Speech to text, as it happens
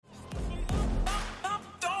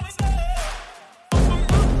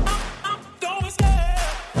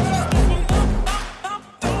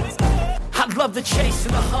love the chase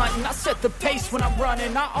and the hunt, and I set the pace when I'm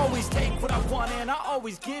running. I always take what I want and I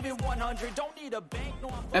always give it 100. Don't need a bank, no,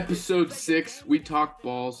 I'm Episode 6, we talk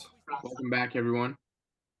balls. Welcome back, everyone.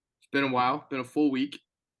 It's been a while, been a full week.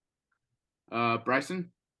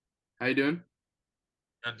 Bryson, how you doing?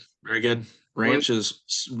 Good. Very good. Ranch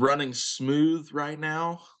is running smooth right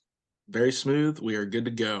now. Very smooth. We are good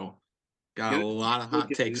to go. Got Good. a lot of hot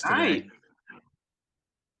Looking takes nice. today.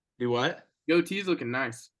 Do what? Goatee's looking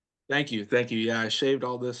nice. Thank you. Thank you. Yeah, I shaved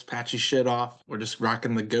all this patchy shit off. We're just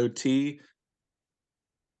rocking the goatee.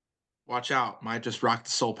 Watch out. Might just rock the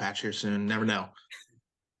soul patch here soon. Never know.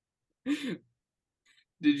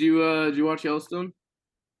 Did you watch Yellowstone?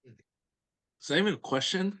 Is that even a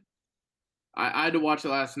question? I had to watch it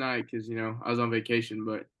last night because I was on vacation.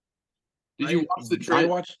 But did you watch the I trailer?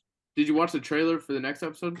 watched. Did you watch the trailer for the next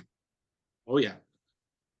episode? Oh yeah,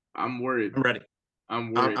 I'm worried. I'm ready.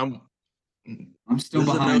 I'm worried. I'm still This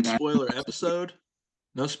is a behind. no spoiler episode.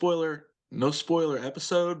 No spoiler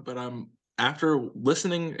episode. But after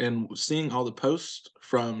listening and seeing all the posts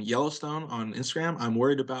from Yellowstone on Instagram, I'm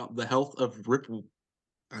worried about the health of Rip.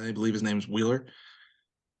 I believe his name is Wheeler.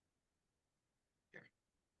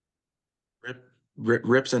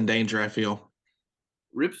 Rip's in danger, I feel.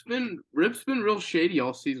 Rip's been real shady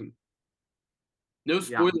all season. No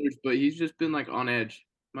spoilers, but he's just been like on edge.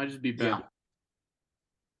 Might just be bad.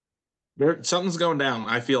 Something's going down.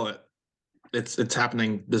 I feel it. It's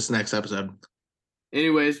happening this next episode.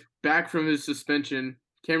 Anyways, back from his suspension,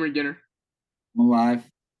 Cameron Ginner. I'm alive.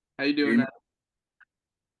 How you doing, man?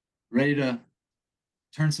 Ready to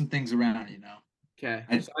turn some things around, Okay.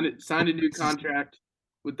 Signed a new contract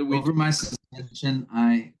with the Wheat. Over my suspension,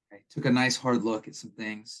 I took a nice hard look at some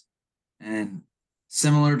things. And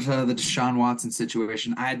similar to the Deshaun Watson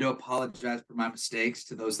situation, I had to apologize for my mistakes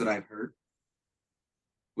to those that I've hurt,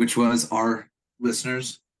 which was our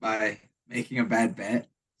listeners, by making a bad bet.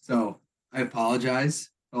 So I apologize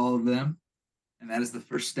to all of them. And that is the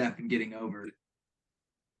first step in getting over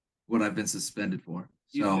what I've been suspended for.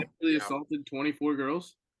 You sexually assaulted 24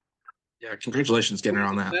 girls? Yeah, congratulations, Ginner,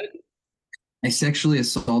 on that. I sexually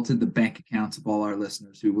assaulted the bank accounts of all our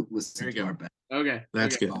listeners who listen to our bet. Okay.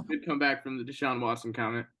 That's good. Good comeback from the Deshaun Watson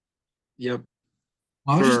comment. Yep.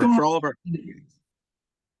 For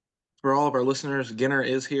all of our listeners, Ginner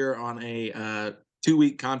is here on a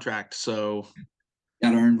 2-week contract, so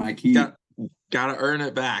gotta earn my key. Gotta earn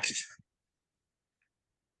it back.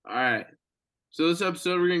 All right. So this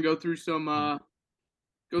episode we're gonna go through the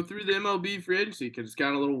MLB free agency because it's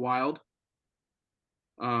gotten a little wild.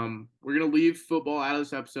 We're gonna leave football out of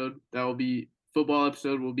this episode. Football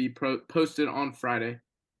episode will be posted on Friday.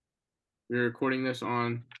 We're recording this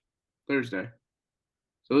on Thursday,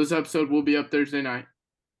 so this episode will be up Thursday night.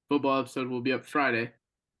 Football episode will be up Friday,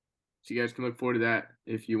 so you guys can look forward to that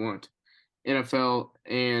if you want NFL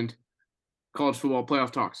and college football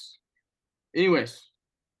playoff talks. Anyways,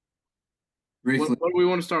 Briefly, what do we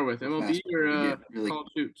want to start with? MLB or really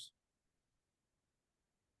college hoops?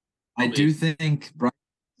 I do think Brian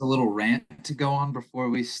has a little rant to go on before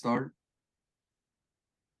we start.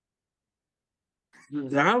 I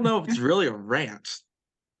don't know if it's really a rant,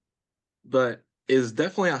 but it's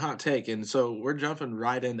definitely a hot take. And so we're jumping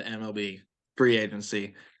right into MLB free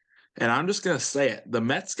agency. And I'm just going to say it. The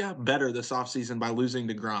Mets got better this offseason by losing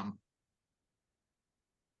DeGrom.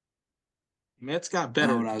 Mets got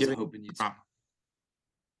better. What I was hoping you'd say.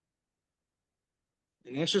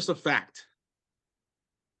 And that's just a fact.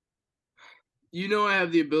 I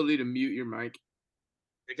have the ability to mute your mic.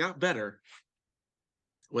 It got better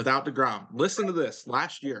without DeGrom. Listen to this.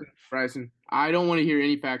 Last year. Bryson, I don't want to hear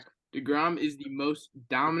any facts. DeGrom is the most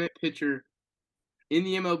dominant pitcher in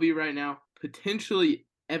the MLB right now, potentially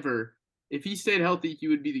ever. If he stayed healthy, he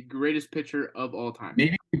would be the greatest pitcher of all time.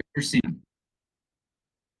 Maybe we've ever seen him.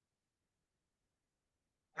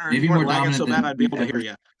 Maybe more dominant so bad I'd be able to hear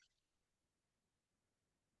you.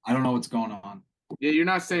 I don't know what's going on. Yeah, you're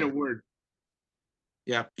not saying a word.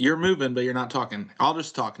 Yeah, you're moving, but you're not talking. I'll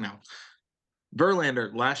just talk now.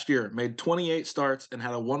 Verlander last year made 28 starts and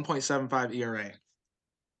had a 1.75 ERA.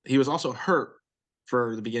 He was also hurt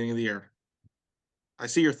for the beginning of the year. I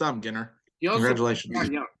see your thumb, Ginner. Congratulations.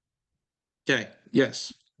 Okay,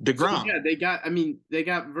 yes. DeGrom. So, yeah, they got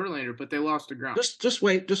Verlander, but they lost DeGrom. Just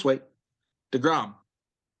wait. DeGrom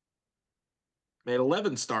made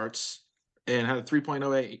 11 starts and had a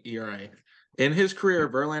 3.08 ERA. In his career,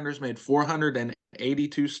 Verlander's made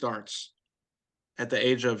 482 starts at the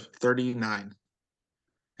age of 39.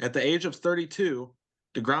 At the age of 32,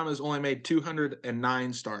 DeGrom has only made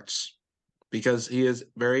 209 starts because he is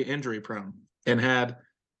very injury prone and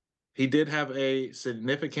he did have a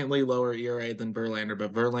significantly lower ERA than Verlander,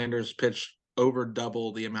 but Verlander's pitched over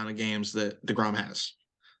double the amount of games that DeGrom has.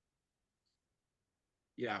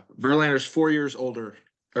 Yeah, Verlander's 4 years older,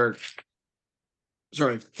 4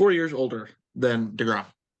 years older than DeGrom.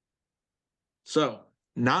 So,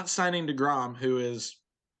 not signing DeGrom, who is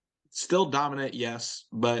still dominant, yes,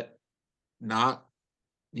 but not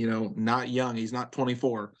young. He's not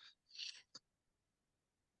 24.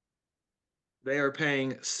 They are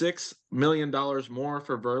paying $6 million more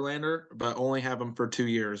for Verlander, but only have him for 2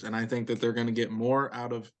 years. And I think that they're going to get more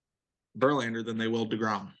out of Verlander than they will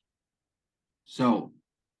DeGrom. So,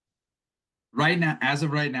 as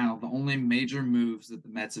of right now, the only major moves that the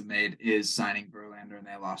Mets have made is signing Verlander, and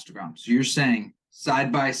they lost DeGrom. So you're saying,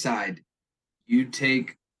 side by side, you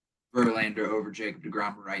take Verlander over Jacob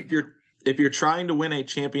DeGrom right now. If you're trying to win a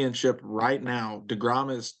championship right now,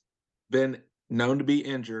 DeGrom has been known to be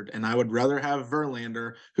injured, and I would rather have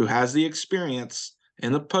Verlander, who has the experience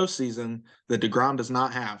in the postseason that DeGrom does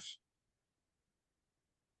not have.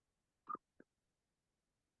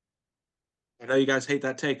 I know you guys hate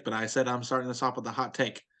that take, but I said I'm starting this off with a hot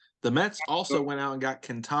take. The Mets also went out and got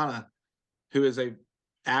Quintana, who is a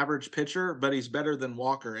average pitcher, but he's better than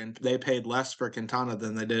Walker, and they paid less for Quintana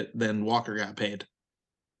than Walker got paid.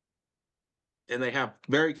 And they have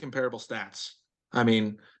very comparable stats. I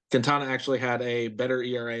mean, Quintana actually had a better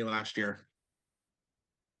ERA last year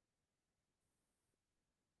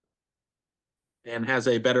and has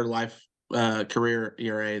a better career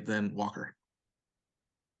ERA than Walker.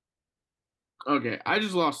 Okay, I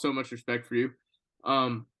just lost so much respect for you.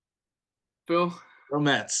 Phil. Go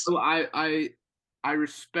Mets. Well, I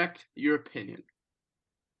respect your opinion.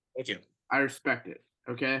 Thank you. I respect it,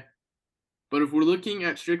 okay? But if we're looking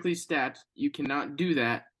at strictly stats, you cannot do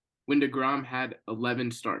that when DeGrom had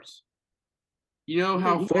 11 starts. You know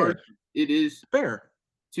how hard it is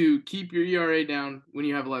to keep your ERA down when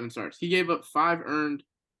you have 11 starts. He gave up 5 earned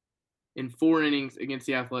in 4 innings against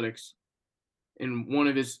the Athletics in one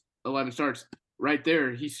of his 11 starts. Right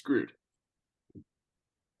there, he's screwed.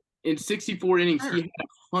 In 64 innings, he had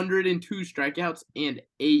 102 strikeouts and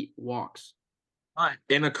 8 walks.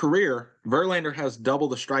 In a career, Verlander has double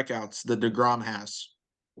the strikeouts that DeGrom has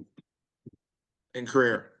in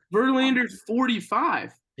career. Verlander's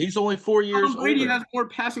 45. He's only 4 years older. Tom Brady has more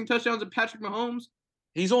passing touchdowns than Patrick Mahomes.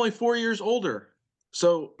 He's only 4 years older.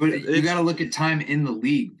 So, but you got to look at time in the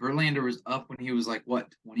league. Verlander was up when he was like,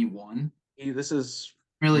 what, 21? This is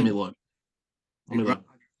really. Let me look. I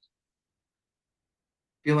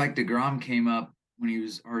feel like DeGrom came up when he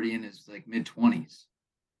was already in his like mid-20s.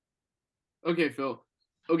 Okay, Phil.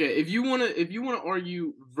 Okay, if you wanna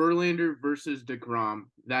argue Verlander versus DeGrom,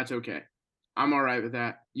 that's okay. I'm all right with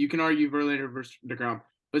that. You can argue Verlander versus DeGrom,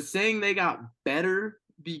 but saying they got better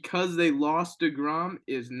because they lost DeGrom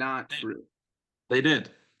is not true. They did,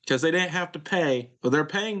 because they didn't have to pay. But they're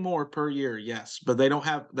paying more per year, yes, but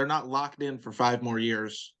they're not locked in for 5 more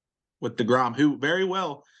years with DeGrom, who very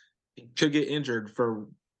well could get injured for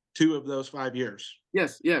 2 of those 5 years.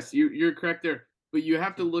 Yes, you're correct there. But you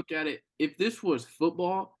have to look at it. If this was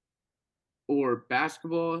football or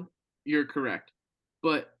basketball, you're correct.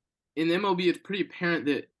 But in the MLB, it's pretty apparent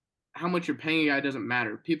that how much you're paying a guy doesn't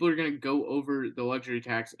matter. People are going to go over the luxury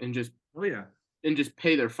tax and just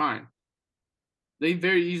pay their fine. They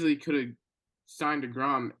very easily could have signed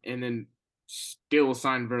DeGrom and then still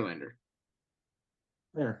signed Verlander.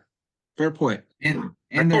 Fair point. And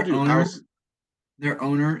their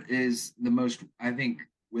owner is the most, I think,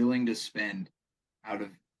 willing to spend out of,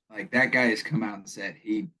 like, that guy has come out and said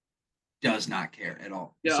he does not care at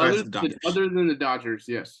all. Yeah, other than the Dodgers,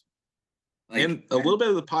 yes. And a little bit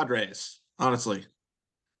of the Padres, honestly.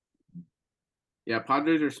 Yeah,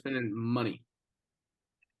 Padres are spending money.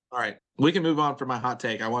 All right, we can move on for my hot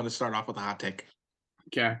take. I wanted to start off with a hot take.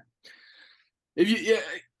 Okay. If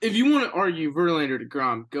you want to argue Verlander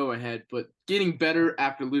DeGrom, go ahead. But getting better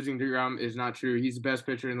after losing DeGrom is not true. He's the best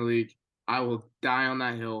pitcher in the league. I will die on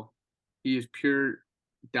that hill. He is pure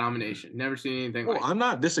domination. Never seen anything like that. I'm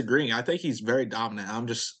not disagreeing. I think he's very dominant. I'm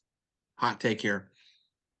just hot take here.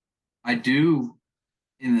 I do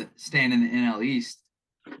stand in the NL East,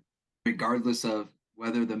 regardless of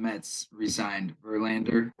whether the Mets re-signed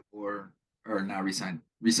Verlander or not re-signed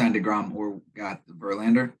DeGrom or got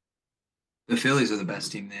Verlander. The Phillies are the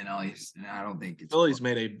best team in the NL East, and I don't think it's Phillies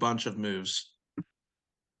made a bunch of moves.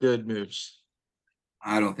 Good moves.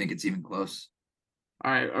 I don't think it's even close.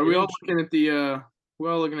 All right, are we all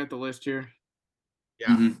looking at the list here? Yeah.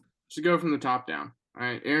 Mm-hmm. Should go from the top down. All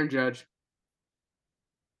right, Aaron Judge.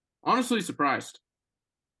 Honestly surprised.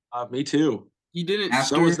 Me too. He didn't.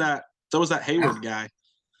 So was that Hayward guy.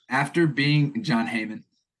 After being John Heyman,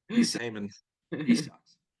 Heyman. he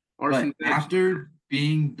sucks. Arson but after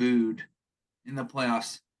being booed in the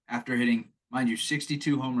playoffs after hitting, mind you,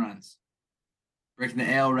 62 home runs, breaking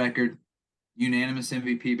the AL record, unanimous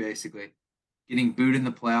MVP basically, getting booed in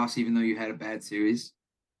the playoffs even though you had a bad series.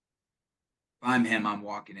 If I'm him, I'm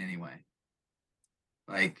walking anyway.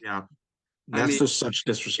 Like, Yeah. I That's mean, just such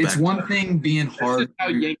disrespect. it's one thing being that's hard. just how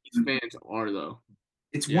Yankees fans are, though.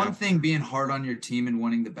 It's Yeah. one thing being hard on your team and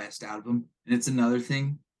wanting the best out of them, and it's another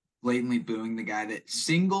thing blatantly booing the guy that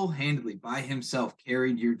single-handedly by himself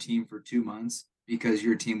carried your team for 2 months because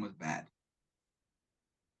your team was bad.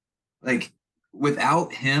 Like,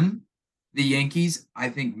 without him, the Yankees, I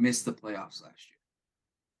think, missed the playoffs last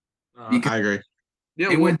year. Because I agree. Yeah,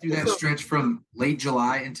 they well, went through that stretch from late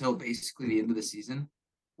July until basically the end of the season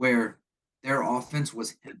where their offense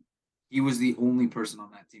was him. He was the only person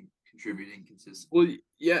on that team contributing consistently. well,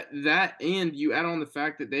 yeah, that and you add on the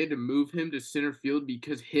fact that they had to move him to center field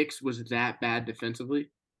because Hicks was that bad defensively.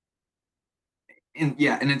 And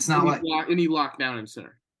yeah, and it's not like And he locked down in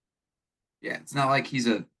center. yeah, it's not like he's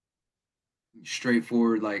a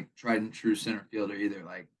straightforward, like tried and true center fielder either.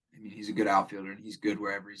 Like, I mean, he's a good outfielder and he's good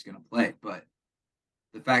wherever he's gonna play. But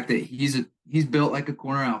the fact that he's built like a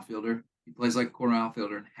corner outfielder, he plays like a corner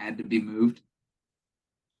outfielder and had to be moved.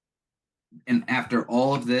 And after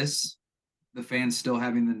all of this, the fans still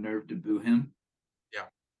having the nerve to boo him. Yeah.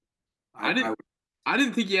 I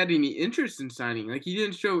didn't think he had any interest in signing. Like, he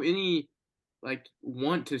didn't show any like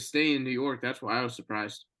want to stay in New York. That's why I was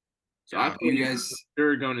surprised. So I thought you guys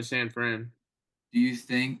sure going to San Fran. do you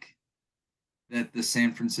think that the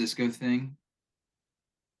San Francisco thing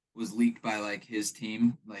was leaked by like his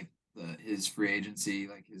team, like his free agency,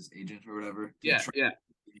 like his agent or whatever? Yeah.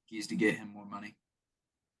 Yankees to get him more money.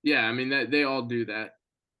 Yeah, I mean that they all do that.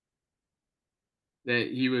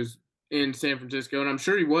 That he was in San Francisco, and I'm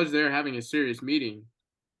sure he was there having a serious meeting.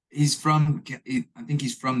 I think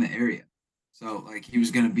he's from the area, so like he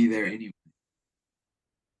was gonna be there anyway.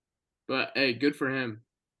 But hey, good for him.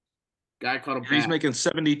 Guy caught a bat. He's making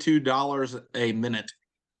 $72 a minute.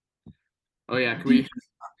 Oh yeah, can we?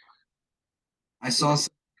 I saw.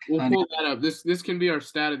 We'll pull that up. This can be our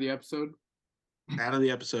stat of the episode. Out of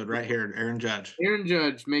the episode right here, Aaron Judge. Aaron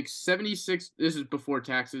Judge makes 76. This is before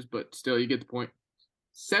taxes, but still, you get the point.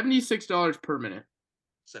 $76 per minute.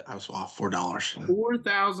 So I was off $4.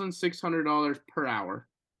 $4,600 per hour.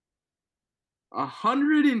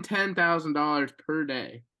 $110,000 per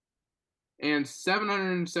day, and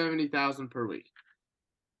 $770,000 per week.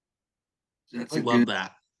 That's I a love good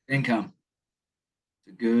that. income.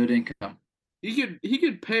 It's a good income. He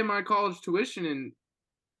could pay my college tuition in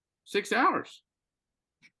 6 hours.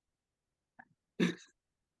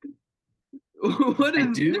 What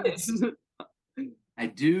is this?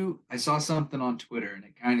 I saw something on Twitter and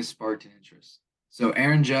it kind of sparked an interest. So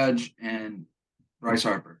Aaron Judge and Bryce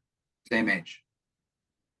Harper, same age.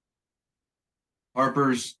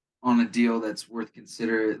 Harper's on a deal that's worth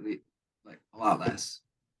considerably like a lot less.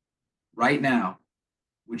 Right now,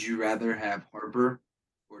 would you rather have Harper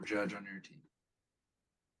or Judge on your team?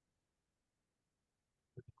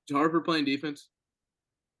 Is Harper playing defense?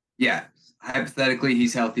 Yeah, hypothetically,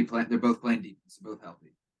 he's healthy. They're both playing defense. They're both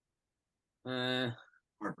healthy.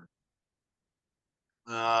 Harper.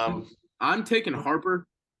 I'm taking Harper.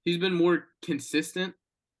 He's been more consistent.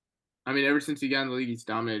 I mean, ever since he got in the league, he's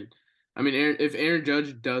dominated. I mean, if Aaron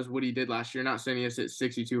Judge does what he did last year, not saying he has to hit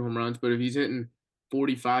 62 home runs, but if he's hitting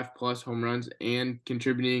 45 plus home runs and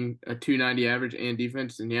contributing a 290 average and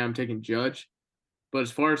defense, then yeah, I'm taking Judge. But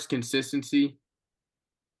as far as consistency,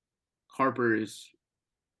 Harper's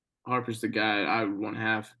the guy I would want to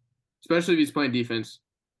have, especially if he's playing defense.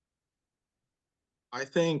 I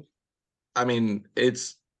mean,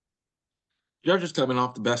 it's Judge is coming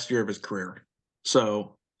off the best year of his career.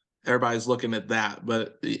 So everybody's looking at that.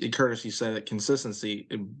 But Curtis, you said it, consistency.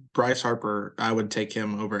 Bryce Harper, I would take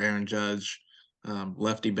him over Aaron Judge.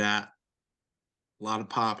 Lefty bat, a lot of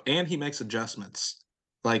pop, and he makes adjustments.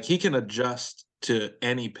 Like he can adjust to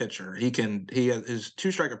any pitcher. His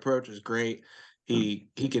two-strike approach is great. He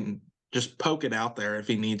can just poke it out there if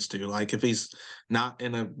he needs to. Like if he's not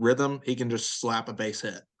in a rhythm, he can just slap a base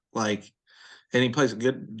hit. Like, and he plays a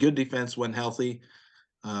good defense when healthy.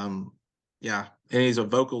 Yeah, and he's a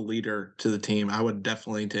vocal leader to the team. I would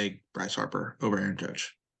definitely take Bryce Harper over Aaron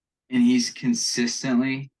Judge. And he's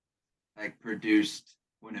consistently like produced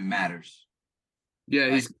when it matters. Yeah,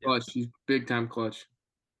 he's clutch. He's big time clutch.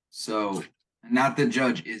 So, not that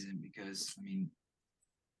Judge isn't, because I mean,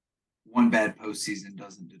 one bad postseason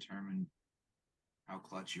doesn't determine how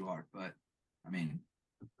clutch you are. But I mean,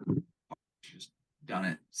 just done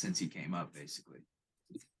it since he came up, basically.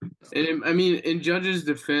 And I mean, in Judge's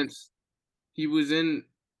defense, he was in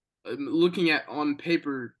looking at on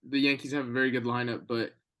paper, the Yankees have a very good lineup,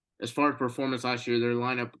 but as far as performance last year, their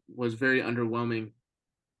lineup was very underwhelming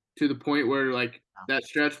to the point where, like, that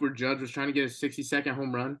stretch where Judge was trying to get a 60-second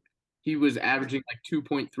home run, he was averaging like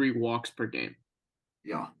 2.3 walks per game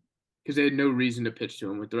Yeah. because they had no reason to pitch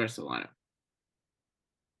to him with the rest of the lineup.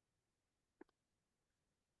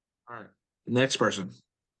 All right. Next person.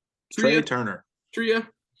 Tria, Trey Turner. Tria,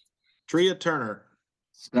 Tria Turner.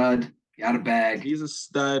 Stud. Got a bag. He's a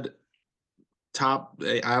stud. Top.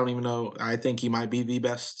 I don't even know. I think he might be the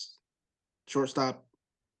best shortstop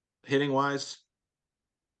hitting wise.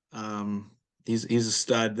 He's a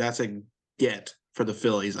stud. That's a get for the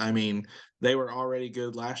Phillies. I mean, they were already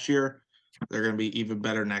good last year. They're going to be even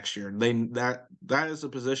better next year. That is a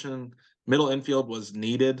position. Middle infield was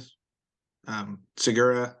needed.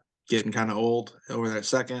 Segura getting kind of old over that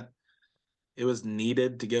second. It was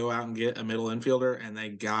needed to go out and get a middle infielder, and they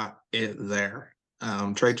got it there.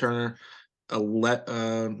 Trey Turner,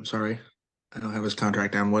 sorry, I don't have his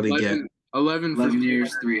contract down. What did he get? 11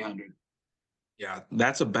 years, 300. Yeah,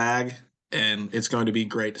 that's a bag, and it's going to be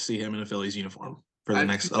great to see him in a Phillies uniform for the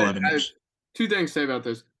next 11 I have years. two things to say about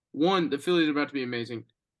this. One, the Phillies are about to be amazing.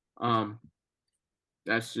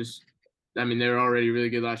 That's just, I mean, they were already really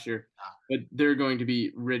good last year, but they're going to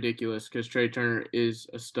be ridiculous because Trey Turner is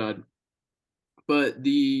a stud. But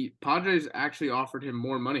the Padres actually offered him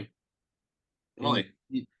more money. Really?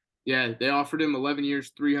 Yeah, they offered him 11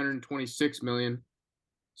 years, $326 million.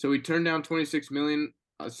 So he turned down $26 million.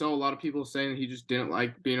 I saw a lot of people saying he just didn't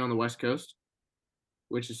like being on the West Coast,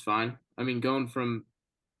 which is fine. I mean, going from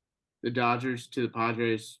the Dodgers to the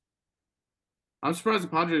Padres, I'm surprised the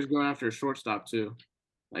Padres are going after a shortstop too,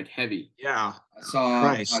 like heavy. Yeah. I saw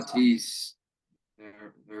Christ. Tatis.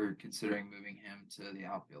 They're considering moving him to the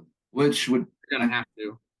outfield, which would They're gonna have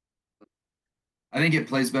to. I think it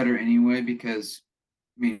plays better anyway because,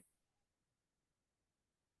 I mean,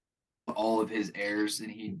 all of his errors,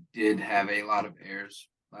 and he did have a lot of errors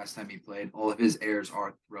last time he played. All of his errors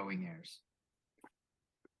are throwing errors.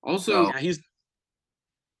 Also, Yeah,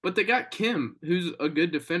 but they got Kim, who's a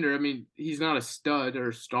good defender. I mean, he's not a stud or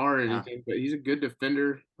a star or anything, but he's a good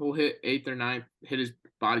defender. He'll hit 8th or 9th, hit his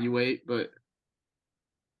body weight, but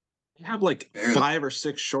they have like Barely. 5 or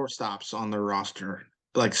 6 shortstops on their roster,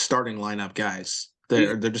 like starting lineup guys.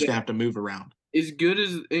 They're just gonna have to move around. as good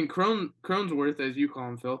as in Cronesworth, as you call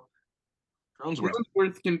him, Phil.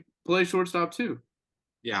 Cronesworth can play shortstop too.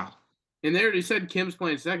 Yeah. And they already said Kim's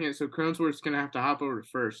playing second, so Cronesworth's going to have to hop over to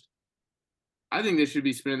first. I think they should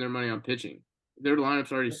be spending their money on pitching. Their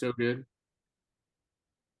lineup's already so good.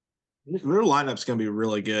 Their lineup's going to be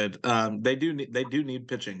really good. They do need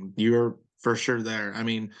pitching. You're for sure there. I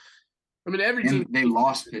mean, every team. And they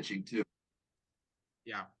lost pitching too.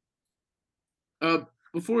 Yeah.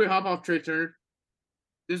 Before we hop off Trey Turner,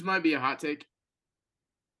 this might be a hot take.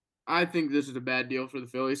 I think this is a bad deal for the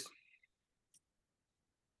Phillies.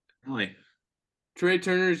 Really? Trey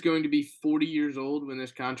Turner is going to be 40 years old when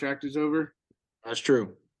this contract is over. That's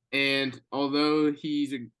true. And although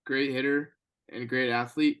he's a great hitter and a great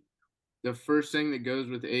athlete, the first thing that goes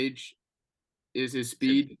with age is his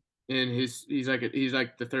speed, and he's like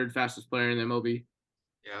the 3rd fastest player in the MLB.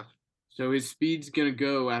 Yeah. So his speed's gonna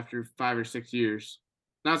go after 5 or 6 years.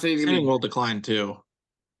 Not saying he's Hitting will decline too.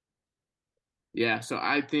 Yeah, so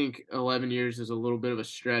I think 11 years is a little bit of a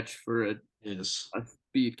stretch for a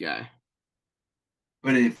speed guy.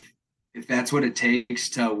 But if that's what it takes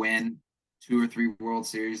to win 2 or 3 World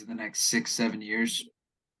Series in the next 6-7 years,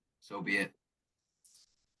 so be it.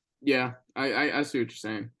 Yeah, I see what you're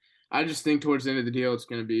saying. I just think towards the end of the deal, it's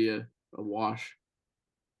going to be a wash.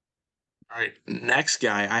 All right, next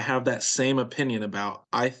guy, I have that same opinion about.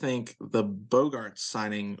 I think the Bogarts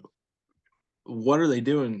signing. What are they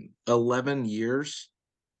doing? 11 years?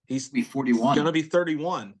 He's be 41. Gonna be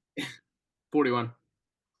 31. 41.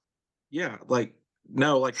 Yeah, like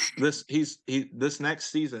no, like this. This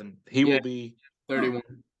next season he will be 31.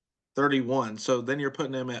 31. So then you're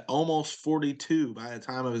putting him at almost 42 by the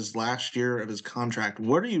time of his last year of his contract.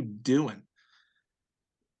 What are you doing?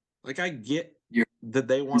 Like I get that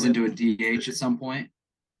they want to do a DH at some point.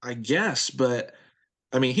 I guess, but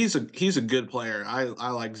I mean he's a good player. I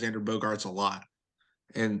like Xander Bogaerts a lot,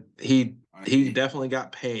 and he definitely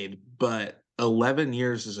got paid, but 11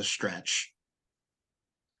 years is a stretch.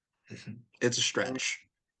 It's a stretch.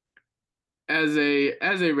 As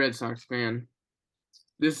a Red Sox fan,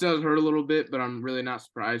 this does hurt a little bit, but I'm really not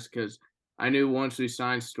surprised because I knew once we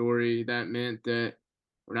signed Story, that meant that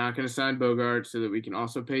we're not going to sign Bogaerts so that we can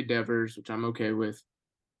also pay Devers, which I'm okay with.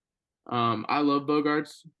 I love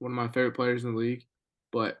Bogaerts, one of my favorite players in the league,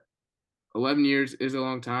 but 11 years is a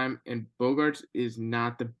long time, and Bogarts is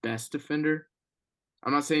not the best defender.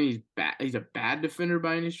 I'm not saying he's bad. He's a bad defender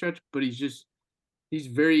by any stretch, but he's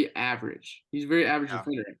very average. He's a very average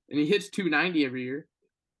defender, and he hits 290 every year,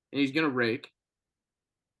 and he's gonna rake.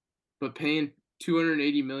 But paying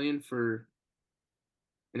 280 million for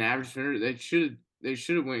an average defender, they should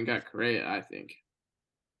have went and got Correa. I think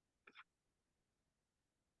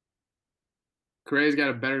Correa's got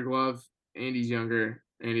a better glove, and he's younger,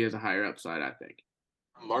 and he has a higher upside. I think.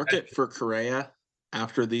 Market for Correa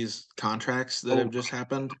after these contracts that have just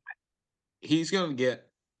happened, he's gonna get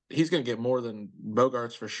more than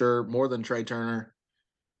Bogarts for sure, more than Trey Turner.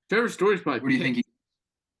 Trevor Story's probably. What do you think?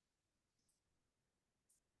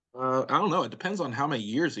 I don't know. It depends on how many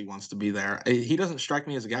years he wants to be there. He doesn't strike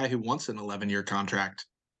me as a guy who wants an 11-year contract.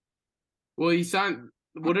 Well, he signed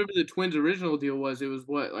whatever the Twins' original deal was. It was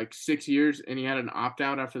what, like 6 years, and he had an opt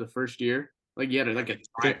out after the first year. Like he had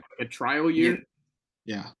a trial year.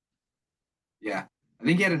 Yeah. Yeah. I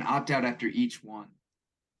think he had an opt out after each one.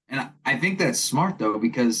 And I think that's smart though,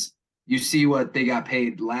 because you see what they got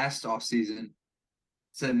paid last offseason.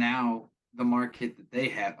 So now the market that they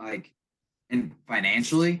have, like, and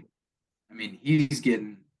financially, I mean, he's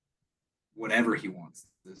getting whatever he wants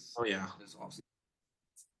this offseason.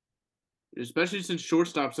 Especially since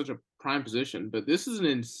shortstop's such a prime position. But this is an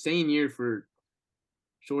insane year for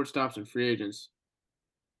shortstops and free agents.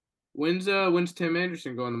 When's Tim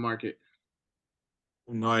Anderson going to market?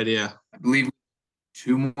 No idea. I believe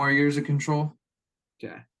 2 more years of control.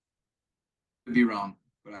 Okay. Could be wrong,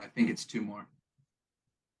 but I think it's 2 more.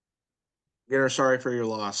 Gator, sorry for your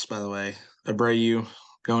loss, by the way. Abreu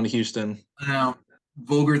going to Houston. No,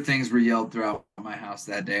 vulgar things were yelled throughout my house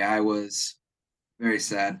that day. I was very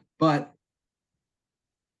sad, but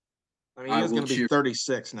I mean, he's going to be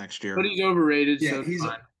 36 next year. But he's overrated. Yeah, so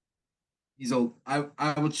he's old.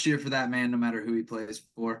 I will cheer for that man no matter who he plays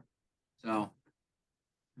for. So,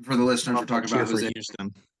 for the listeners, we're talking about Jose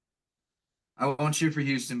Houston. I won't cheer for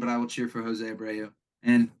Houston, but I will cheer for Jose Abreu.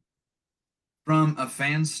 And from a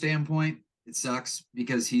fan standpoint, it sucks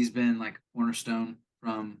because he's been like a cornerstone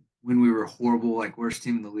from when we were horrible, like worst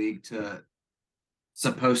team in the league, to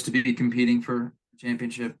supposed to be competing for a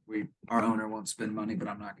championship. Our owner won't spend money, but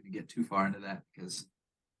I'm not going to get too far into that because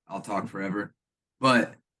I'll talk forever.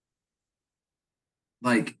 But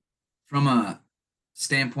like from a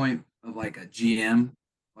standpoint of like a GM,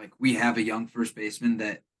 like we have a young first baseman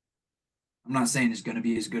that I'm not saying is going to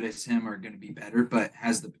be as good as him or going to be better, but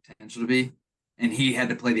has the potential to be. And he had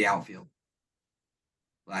to play the outfield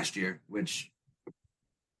last year, which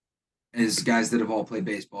as guys that have all played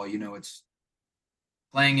baseball, you know, it's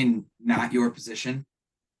playing in not your position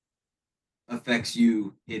affects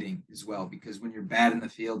you hitting as well, because when you're bad in the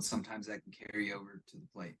field, sometimes that can carry over to the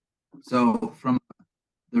plate. So from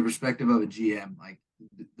the perspective of a GM, like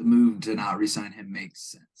the move to not re-sign him makes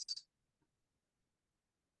sense.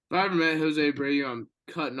 If I ever met Jose Abreu, I'm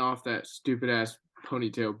cutting off that stupid ass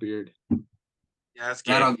ponytail beard. Yeah, that's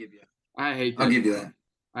good. That I'll give you. I hate that. I'll give you that.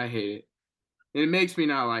 I hate it. And it makes me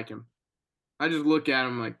not like him. I just look at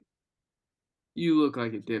him like, you look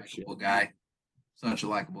like a dipshit. Likable guy. Such a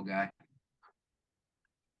likable guy.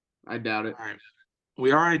 I doubt it. All right.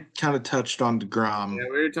 We already kind of touched on DeGrom. Yeah,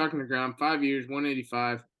 we were talking DeGrom. 5 years,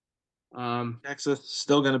 185. Texas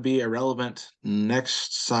still going to be irrelevant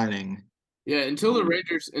next signing. Yeah, until the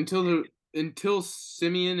Rangers, until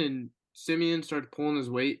Simeon starts pulling his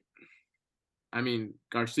weight. I mean,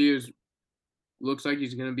 Garcia's looks like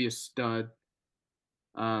he's going to be a stud.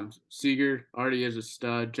 Seager already is a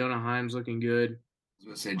stud. Jonah Heim's looking good. I was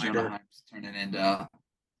going to say Jonah Heim's turning into a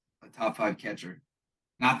top 5 catcher.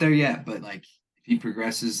 Not there yet, but like if he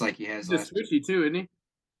progresses like he has He's last switchy too, isn't he?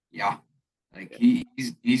 Yeah. Like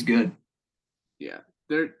he's good. Yeah.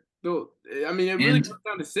 It really comes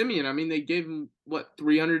down to Simeon. I mean, they gave him what,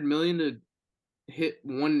 $300 million to hit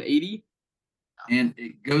 180? And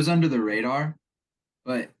it goes under the radar,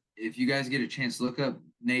 but if you guys get a chance, look up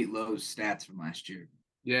Nate Lowe's stats from last year.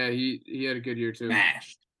 Yeah, he had a good year too.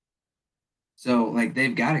 Smashed. So like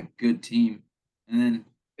they've got a good team, and then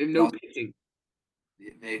they have no pitching.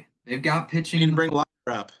 They've got pitching. You can bring Leiter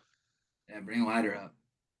up. Yeah, bring Leiter up.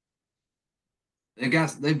 They've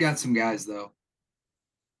got some guys though.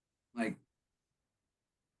 Like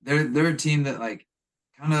they're a team that like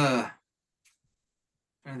kind of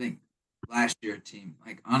trying to think. Last year team,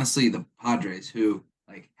 like honestly, the Padres who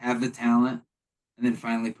like have the talent and then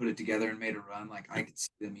finally put it together and made a run. Like I could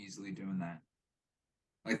see them easily doing that.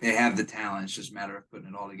 Like they have the talent; it's just a matter of putting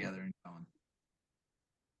it all together and going.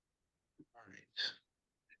 All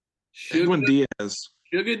right. Edwin Diaz.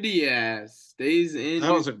 Sugar Diaz stays in.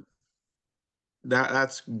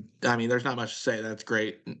 that's. I mean, there's not much to say. That's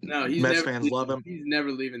great. No, he's Mets never fans leaving. love him. He's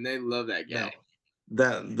never leaving. They love that guy. No,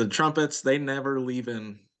 that the Trumpets, they never leave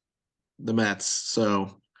in the Mets.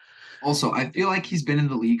 So Also, I feel like he's been in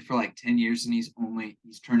the league for like 10 years and he's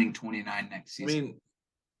turning 29 next I season. mean,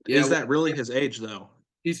 Yeah, is that really his age though?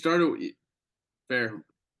 he started fair.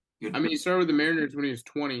 Good I mean, he started with the Mariners when he was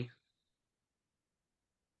 20.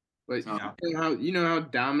 But So- you know how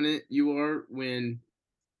dominant you are when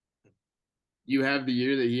you have the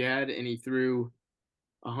year that he had and he threw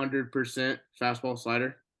 100% fastball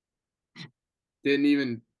slider. Didn't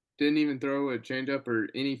even throw a changeup or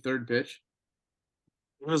any third pitch.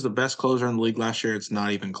 He was the best closer in the league last year. It's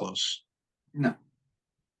not even close. No.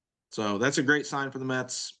 So that's a great sign for the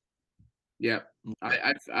Mets. Yep.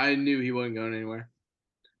 I knew he wasn't going anywhere.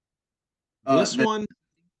 This one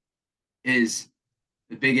is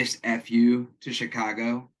the biggest FU to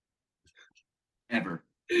Chicago ever.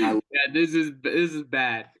 Yeah, this is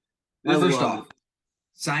bad. First off,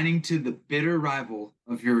 signing to the bitter rival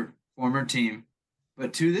of your former team,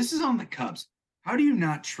 but two, this is on the Cubs. How do you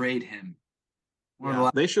not trade him?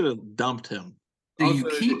 They should have dumped him. Do you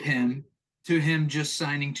keep him to him just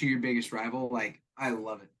signing to your biggest rival? Like, I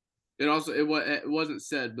love it. It wasn't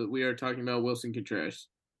said, but we are talking about Wilson Contreras.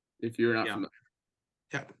 If you're not familiar.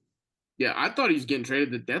 Yeah. Yeah, I thought he was getting traded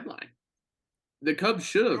at the deadline. The Cubs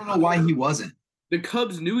should have. I don't know why he wasn't. The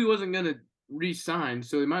Cubs knew he wasn't going to re-sign,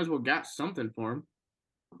 so they might as well got something for him.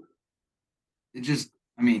 It just,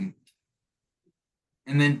 I mean,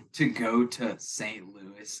 and then to go to St.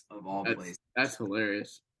 Louis of all places. That's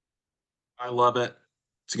hilarious. I love it.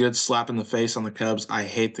 It's a good slap in the face on the Cubs. I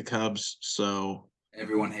hate the Cubs, so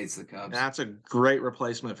everyone hates the Cubs. That's a great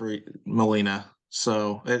replacement for Molina.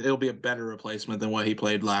 So it'll be a better replacement than what he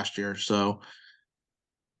played last year. So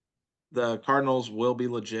the Cardinals will be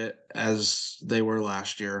legit as they were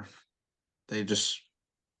last year. They just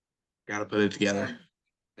got to put it together.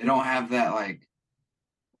 They don't have that like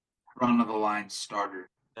front of the line starter.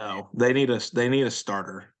 No, they need a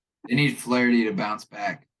starter. They need Flaherty to bounce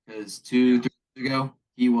back because 2-3 years ago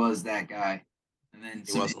he was that guy, and then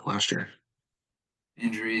he wasn't last year.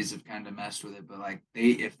 Injuries have kind of messed with it, but like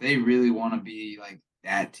if they really want to be like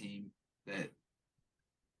that team that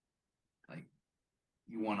like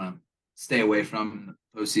you want to stay away from in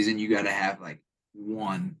the postseason, you got to have like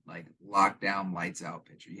one like lockdown lights out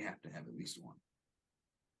pitcher. You have to have at least one.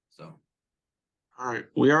 So, all right,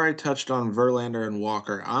 we already touched on Verlander and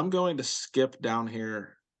Walker. I'm going to skip down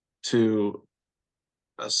here to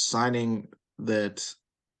a signing that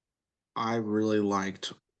I really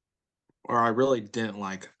liked. Or I really didn't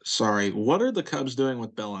like. Sorry. What are the Cubs doing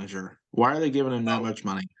with Bellinger? Why are they giving him that much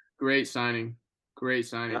money? Great signing.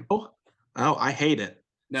 Oh, I hate it.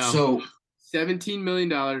 No. So $17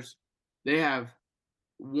 million. They have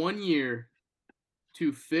 1 year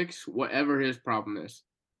to fix whatever his problem is.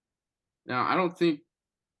 Now, I don't think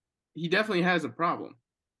he definitely has a problem.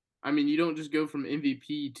 I mean, you don't just go from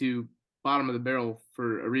MVP to bottom of the barrel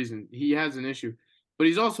for a reason. He has an issue. But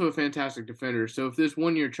he's also a fantastic defender. So if this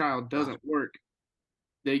 1 year trial doesn't work,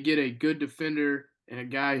 they get a good defender and a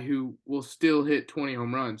guy who will still hit 20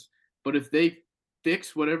 home runs. But if they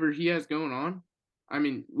fix whatever he has going on, I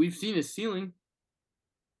mean, we've seen his ceiling.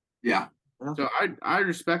 Yeah. So I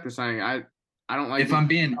respect the signing. I don't like. If I'm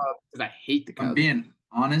being, because I hate the Cubs. I'm being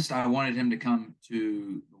honest, I wanted him to come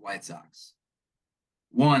to the White Sox.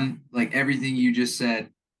 One, like everything you just said,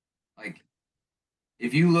 like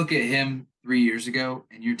if you look at him 3 years ago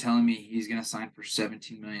and you're telling me he's going to sign for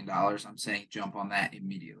 $17 million, I'm saying jump on that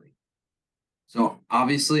immediately. So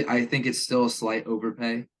obviously, I think it's still a slight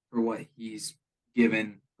overpay for what he's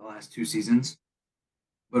given the last 2 seasons.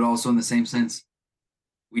 But also in the same sense,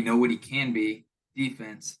 we know what he can be,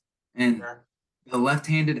 defense. And the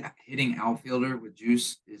left-handed hitting outfielder with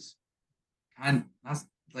juice is kind of not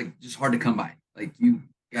like just hard to come by. Like you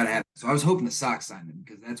got to have. So I was hoping the Sox signed him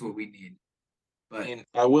because that's what we need. But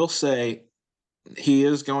I will say he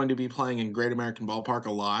is going to be playing in Great American Ballpark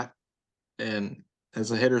a lot and as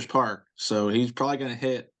a hitter's park. So he's probably going to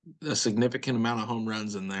hit a significant amount of home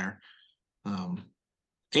runs in there.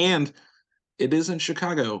 And it is in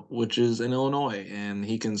Chicago, which is in Illinois, and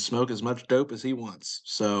he can smoke as much dope as he wants.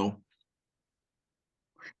 So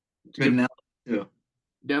good now too.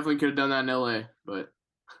 Definitely could have done that in LA, but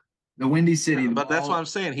the Windy City. But that's what I'm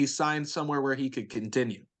saying. He signed somewhere where he could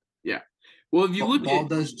continue. Yeah. Well, if you look, the ball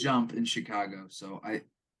does jump in Chicago, so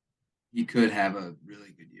he could have a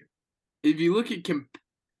really good year. If you look at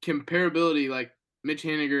comparability, like Mitch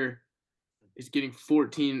Haniger is getting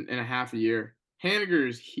 14 and a half a year. Haniger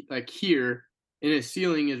is like here, and his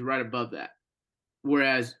ceiling is right above that.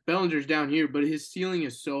 Whereas Bellinger's down here, but his ceiling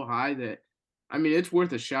is so high that I mean, it's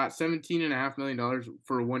worth a shot. $17.5 million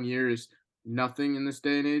for 1 year is nothing in this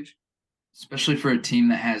day and age. Especially for a team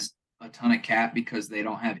that has a ton of cap because they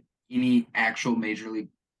don't have any actual major league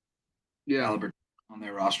caliber on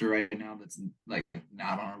their roster right now that's like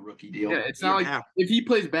not on a rookie deal. Yeah, it's not like if he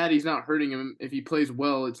plays bad, he's not hurting him. If he plays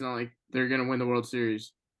well, it's not like they're going to win the World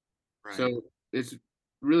Series. Right. So it's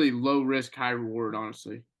really low risk, high reward,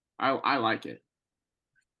 honestly. I like it.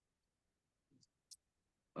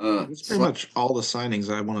 That's pretty much all the signings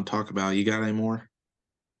I want to talk about. You got any more?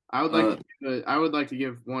 I would like to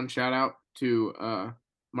give one shout out to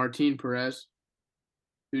Martin Perez,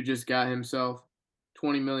 who just got himself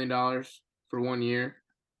 $20 million for 1 year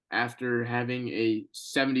after having a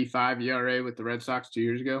 75 ERA with the Red Sox 2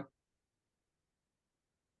 years ago.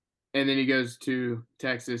 And then he goes to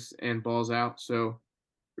Texas and balls out. So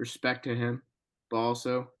respect to him. But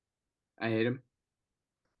also, I hate him.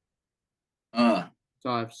 That's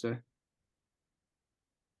all I have to say.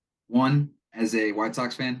 One, as a White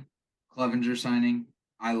Sox fan, Clevenger signing,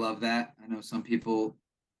 I love that. I know some people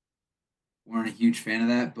weren't a huge fan of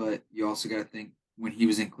that, but you also got to think when he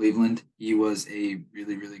was in Cleveland, he was a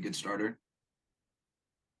really, really good starter.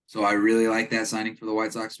 So I really like that signing for the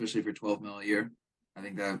White Sox, especially for $12 million a year. I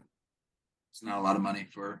think that it's not a lot of money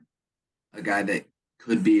for a guy that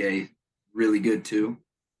could be a really good two.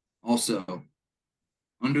 Also,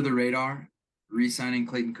 under the radar, re-signing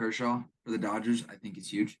Clayton Kershaw for the Dodgers, I think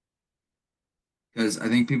is huge. Because I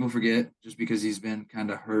think people forget, just because he's been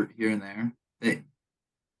kind of hurt here and there, that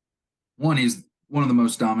one, he's one of the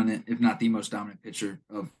most dominant, if not the most dominant pitcher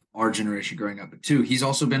of our generation growing up. But two, he's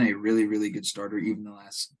also been a really, really good starter even the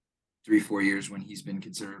last 3-4 years when he's been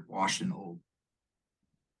considered washed and old.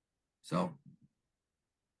 So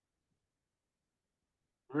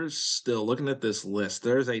we're still looking at this list.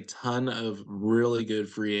 There's a ton of really good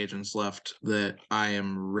free agents left that I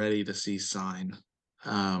am ready to see sign.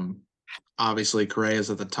 Obviously, Correa's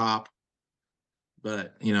at the top,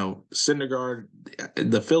 but Syndergaard,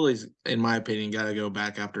 the Phillies, in my opinion, got to go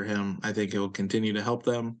back after him. I think he'll continue to help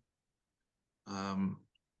them.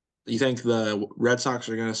 You think the Red Sox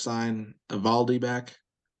are going to sign Evaldi back?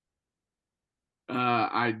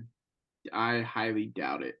 I highly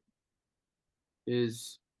doubt it.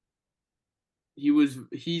 He's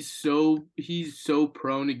so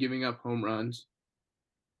prone to giving up home runs.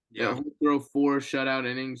 Yeah, he'll throw 4 shutout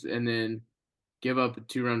innings and then give up a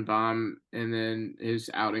 2-run bomb, and then his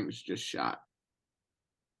outings just shot.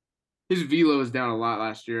 His velo was down a lot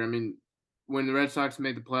last year. I mean, when the Red Sox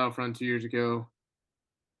made the playoff run 2 years ago,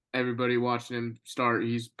 everybody watching him start.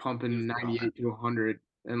 He's pumping 98 to 100,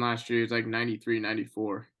 and last year he was like 93,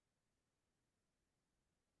 94.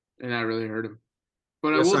 And that really hurt him.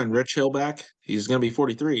 But I will sign Rich Hill back. He's going to be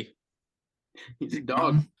 43. He's a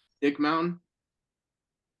dog. Dick Mountain.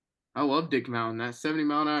 I love Dick Mountain. That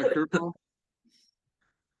 70-mile-an-hour curveball.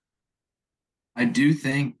 I do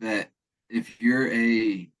think that if you're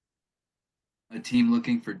a team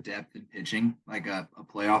looking for depth in pitching, like a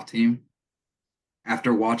playoff team,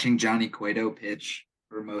 after watching Johnny Cueto pitch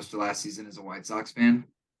for most of last season as a White Sox fan,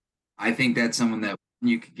 I think that's someone that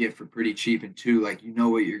you could get for pretty cheap, and two, like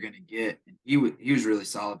what you're going to get. And he was really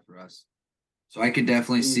solid for us. So I could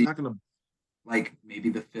definitely see like maybe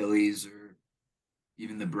the Phillies or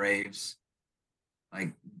even the Braves,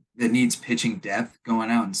 like that needs pitching depth, going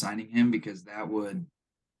out and signing him, because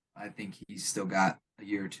I think he's still got a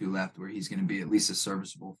year or two left where he's going to be at least a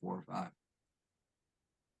serviceable 4 or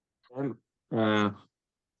 5.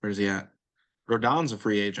 Where's he at? Rodon's a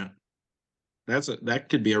free agent. That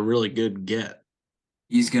could be a really good get.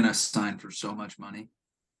 He's going to sign for so much money.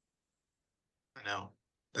 I know.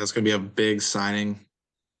 That's going to be a big signing.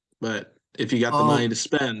 But if you got the money to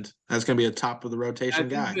spend, that's going to be a top of the rotation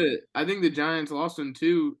guy. I think the Giants lost him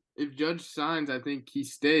too. If Judge signs, I think he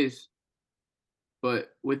stays. But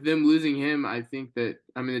with them losing him, I think that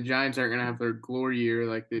the Giants aren't going to have their glory year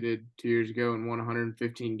like they did 2 years ago and won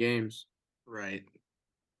 115 games. Right.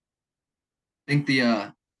 I think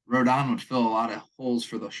the Rodon would fill a lot of holes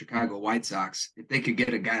for the Chicago White Sox. If they could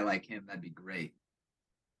get a guy like him, that'd be great.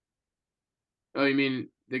 Oh, you mean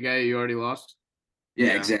the guy you already lost?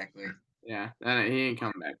 Yeah, exactly. Yeah, he ain't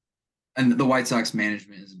coming back. And the White Sox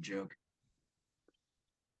management is a joke.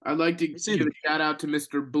 I'd like to give a shout out to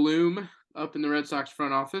Mr. Bloom up in the Red Sox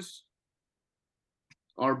front office.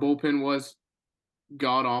 Our bullpen was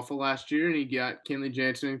god-awful last year, and he got Kenley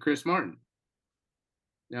Jansen and Chris Martin.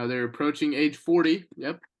 Now they're approaching age 40.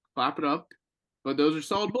 Yep, clap it up. But those are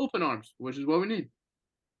solid bullpen arms, which is what we need.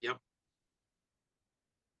 Yep.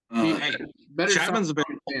 Better Chapman's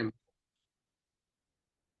available.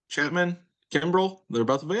 Chapman, Kimbrel, they're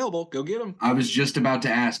both available. Go get them. I was just about to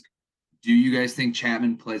ask, Do you guys think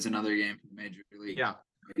Chapman plays another game for the Major League? Yeah.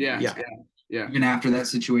 Yeah. Even after that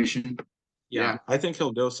situation? Yeah. I think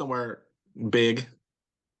he'll go somewhere big,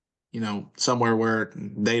 somewhere where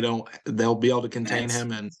they'll be able to contain Mets.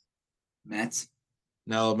 him. And Mets?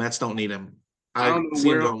 no, Mets don't need him. I don't know see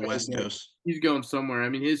him where going West Coast. he's going somewhere. I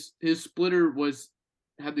mean, his splitter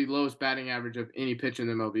had the lowest batting average of any pitcher in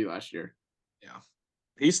the MLB last year. Yeah.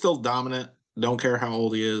 He's still dominant. Don't care how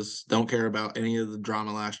old he is. Don't care about any of the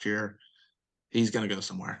drama last year. He's going to go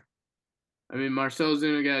somewhere. I mean, Marcell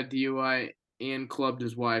Ozuna got a DUI and clubbed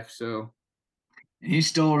his wife, so. And he's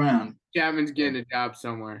still around. Chapman's getting a job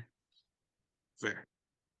somewhere. Fair.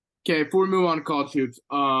 Okay, before we move on to college hoops,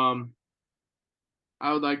 I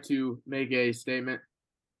would like to make a statement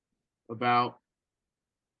about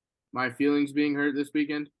my feelings being hurt this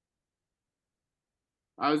weekend.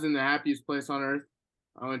 I was in the happiest place on earth.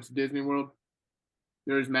 I went to Disney World.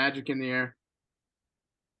 There was magic in the air.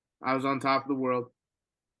 I was on top of the world.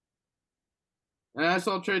 And I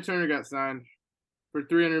saw Trey Turner got signed for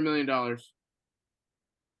 $300 million.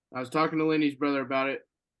 I was talking to Lindy's brother about it.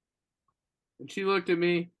 And she looked at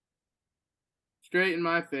me straight in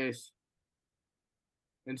my face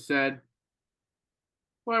and said,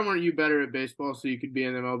 "Why weren't you better at baseball so you could be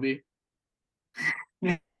in MLB?"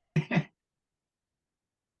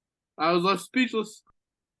 I was left speechless.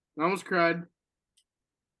 I almost cried.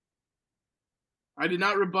 I did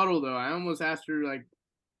not rebuttal, though. I almost asked her,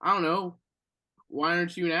 I don't know, why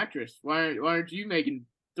aren't you an actress? Why aren't you making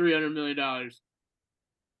 $300 million?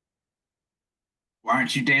 Why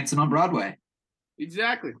aren't you dancing on Broadway?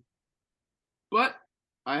 Exactly. But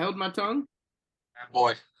I held my tongue.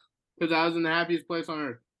 Boy. Because I was in the happiest place on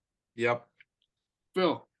earth. Yep.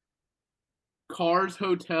 Phil, Cars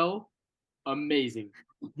Hotel, amazing.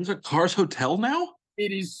 There's a Cars Hotel now?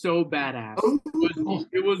 It is so badass.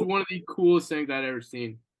 It was one of the coolest things I'd ever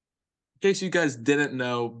seen. In case you guys didn't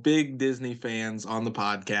know, big Disney fans on the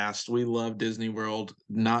podcast. We love Disney World,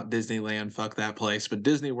 not Disneyland. Fuck that place. But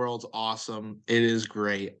Disney World's awesome. It is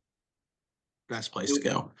great. Best place to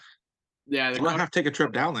go. Yeah. You don't have to take a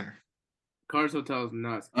trip down there. Cars Hotel is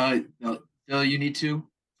nuts. No, you need to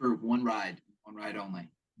for one ride only.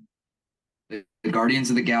 The Guardians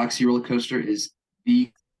of the Galaxy roller coaster is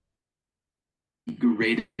the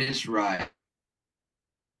greatest ride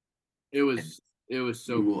It was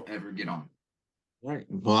so you will ever get on. All right.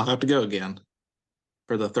 Well, I'll have to go again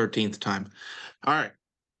for the 13th time. All right.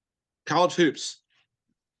 College hoops.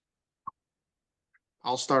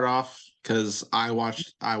 I'll start off because I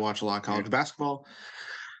watch a lot of college basketball.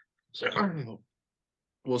 So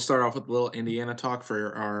we'll start off with a little Indiana talk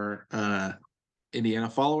for our Indiana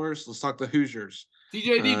followers. Let's talk the Hoosiers.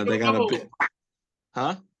 TJD they got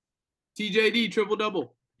double. TJD triple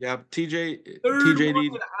double. Yep. Third TJD one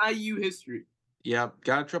in IU history. Yep,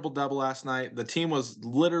 got a triple-double last night. The team was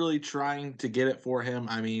literally trying to get it for him.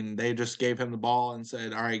 I mean, they just gave him the ball and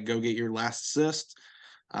said, all right, go get your last assist.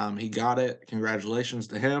 He got it. Congratulations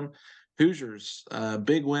to him. Hoosiers,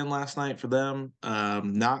 big win last night for them.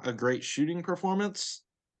 Not a great shooting performance,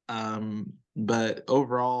 but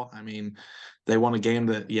overall, I mean, they won a game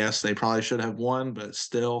that, yes, they probably should have won, but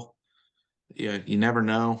still, you never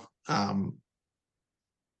know.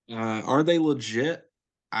 Are they legit?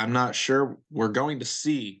 I'm not sure. We're going to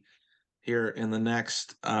see here in the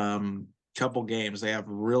next couple games. They have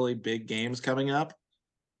really big games coming up.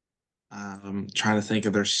 Trying to think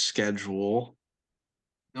of their schedule.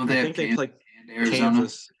 Don't they have they play Arizona?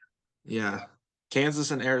 Kansas. Yeah,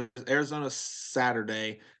 Kansas and Arizona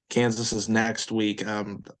Saturday. Kansas is next week.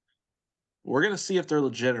 We're gonna see if they're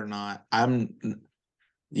legit or not. Hood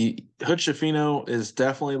Schifino is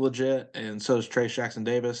definitely legit, and so is Trace Jackson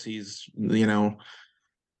Davis. He's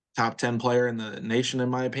top 10 player in the nation, in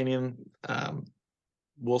my opinion.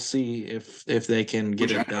 We'll see if they can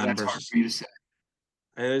get it done. That's hard for you to say.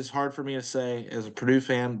 It is hard for me to say as a Purdue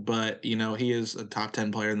fan, but he is a top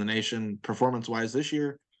 10 player in the nation performance wise this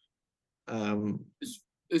year.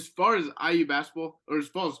 As far as IU basketball, or as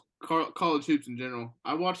far as college hoops in general,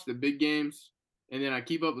 I watch the big games and then I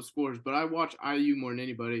keep up with scores. But I watch IU more than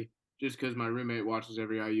anybody, just because my roommate watches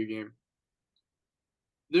every IU game.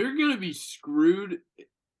 They're gonna be screwed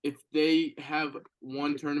if they have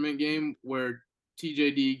one tournament game where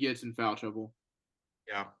TJD gets in foul trouble.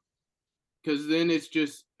 Yeah. Because then it's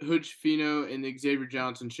just Hood Schifino and the Xavier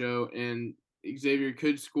Johnson show, and Xavier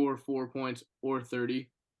could score 4 points or 30,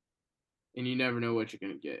 and you never know what you're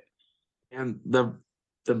going to get. And the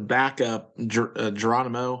backup,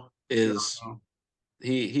 Geronimo, is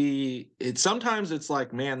sometimes it's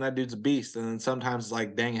like, man, that dude's a beast, and then sometimes it's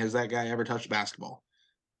like, dang, has that guy ever touched basketball?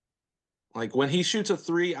 Like when he shoots a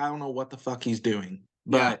three, I don't know what the fuck he's doing,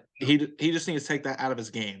 but he just needs to take that out of his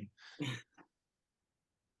game.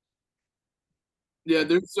 Yeah,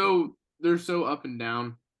 they're so up and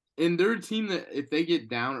down. And they're a team that if they get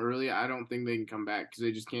down early, I don't think they can come back because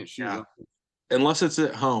they just can't shoot. Yeah. Unless it's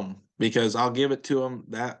at home, because I'll give it to them.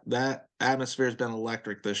 That atmosphere has been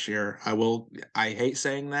electric this year. I hate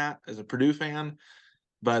saying that as a Purdue fan,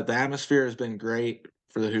 but the atmosphere has been great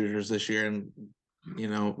for the Hoosiers this year, and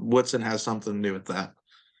Woodson has something to do with that.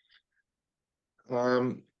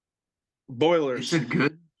 Boilers. It's a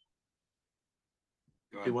good.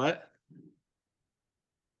 Do what?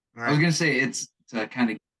 I was gonna say it's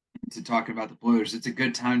kind of to talk about the Boilers. It's a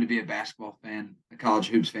good time to be a basketball fan, a college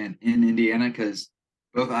hoops fan in Indiana, because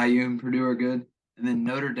both IU and Purdue are good, and then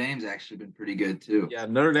Notre Dame's actually been pretty good too. Yeah,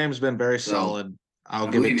 Notre Dame's been very solid. I'll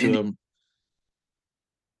give it to them.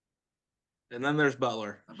 And then there's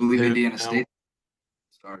Butler. I believe Indiana State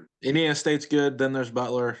started. Indiana State's good. Then there's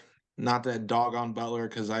Butler. Not that dog on Butler,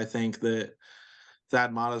 because I think that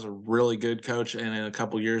Thad Matta's a really good coach, and in a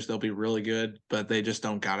couple years they'll be really good, but they just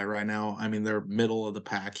don't got it right now. I mean, they're middle of the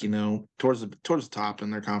pack, towards the top in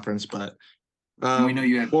their conference. But we know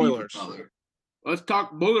you have Boilers. Let's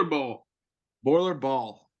talk Boiler Ball. Boiler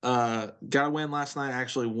Ball. Got a win last night.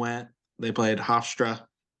 Actually went. They played Hofstra,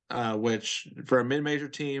 which for a mid-major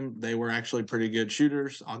team, they were actually pretty good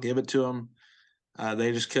shooters. I'll give it to them.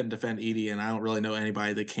 They just couldn't defend Edie, and I don't really know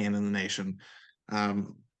anybody that can in the nation.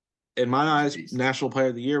 In my eyes, National Player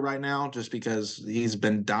of the Year right now, just because he's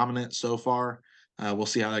been dominant so far. We'll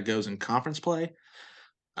see how that goes in conference play.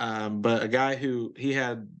 But a guy he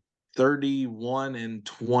had 31 and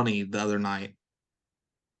 20 the other night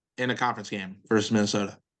in a conference game versus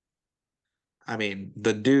Minnesota. I mean,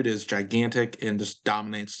 the dude is gigantic and just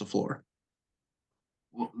dominates the floor.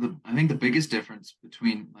 Well, I think the biggest difference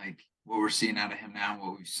between what we're seeing out of him now and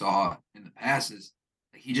what we saw in the past is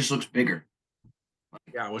he just looks bigger.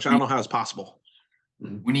 Yeah, which I don't know how it's possible.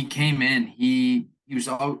 When he came in, he was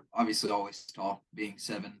obviously always tall, being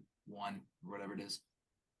 7'1" or whatever it is.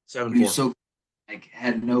 7'4". He was so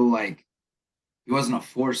had no he wasn't a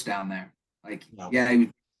force down there. No. Yeah, he was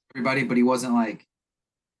everybody, but he wasn't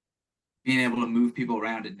being able to move people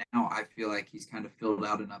around. And now I feel like he's kind of filled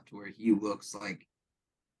out enough to where he looks like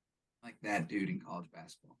that dude in college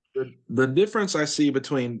basketball. The difference I see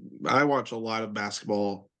I watch a lot of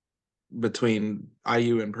basketball between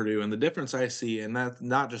IU and Purdue, and the difference I see, and that's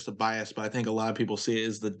not just a bias, but I think a lot of people see it,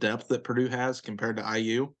 is the depth that Purdue has compared to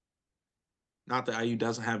IU. Not that IU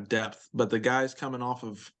doesn't have depth, but the guys coming off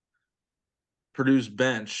of Purdue's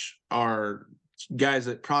bench are guys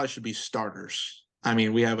that probably should be starters. I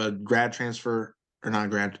mean, we have a grad transfer, or not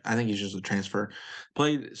grad, I think he's just a transfer.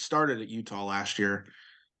 Started at Utah last year.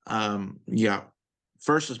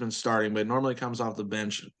 First has been starting, but normally comes off the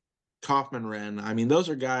bench. Kaufman, Wren. I mean, those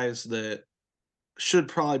are guys that should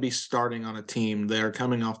probably be starting on a team. They're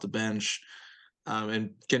coming off the bench and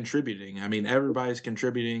contributing. I mean, everybody's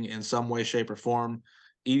contributing in some way, shape, or form.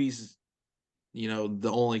 Edie's,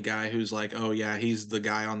 the only guy who's oh, yeah, he's the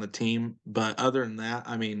guy on the team. But other than that,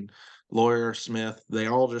 I mean, Lawyer, Smith, they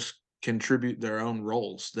all just contribute their own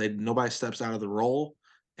roles. Nobody steps out of the role,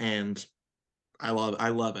 and I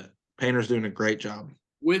love it. Painter's doing a great job.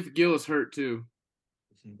 With Gillis hurt, too.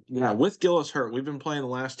 Yeah, with Gillis hurt, we've been playing the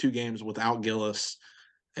last 2 games without Gillis,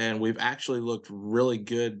 and we've actually looked really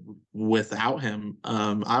good without him.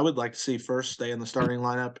 I would like to see First stay in the starting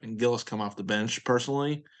lineup and Gillis come off the bench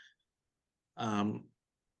personally.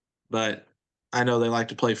 But I know they like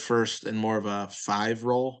to play First in more of a 5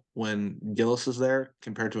 role when Gillis is there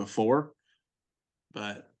compared to a 4.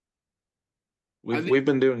 But we've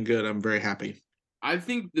been doing good. I'm very happy. I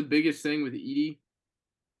think the biggest thing with Edie,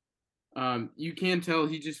 you can tell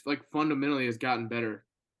he just fundamentally has gotten better.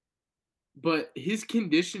 But his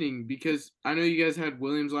conditioning, because I know you guys had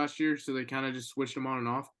Williams last year, so they kind of just switched him on and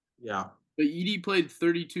off. Yeah. But Edie played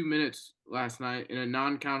 32 minutes last night in a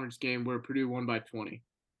non-conference game where Purdue won by 20.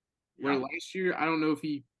 Yeah. Where last year, I don't know if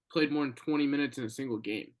he played more than 20 minutes in a single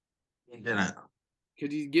game. He didn't.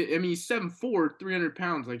 Because he's 7'4", 300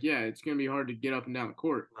 pounds. It's going to be hard to get up and down the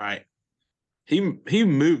court. Right. He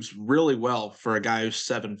moves really well for a guy who's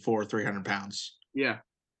 7'4", 300 pounds. Yeah,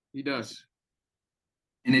 he does.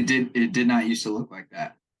 And it did not used to look like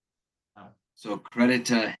that. So credit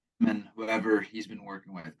to him and whoever he's been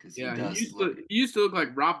working with, because he does. He used to look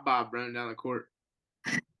like Rob Bob running down the court.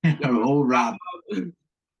 Old Rob.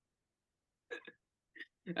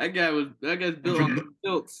 That guy's built on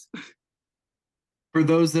stilts. For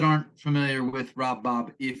those that aren't familiar with Rob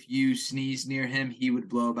Bob, if you sneeze near him, he would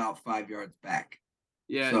blow about 5 yards back.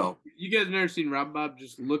 Yeah. So you guys never seen Rob Bob?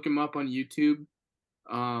 Just look him up on YouTube.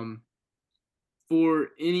 For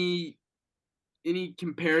any any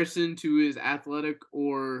comparison to his athletic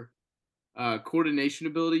or coordination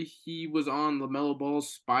ability, he was on LaMelo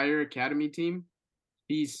Ball's Spire Academy team.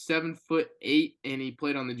 He's 7'8", and he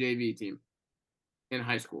played on the JV team in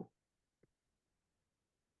high school.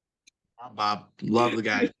 Bob, love the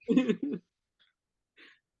guy.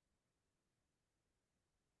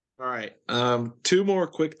 All right. 2 more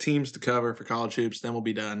quick teams to cover for college hoops, then we'll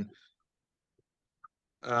be done.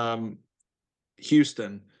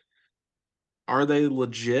 Houston, are they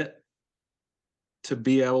legit to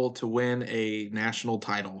be able to win a national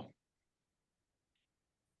title?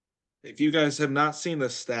 If you guys have not seen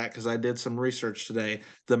this stat, because I did some research today,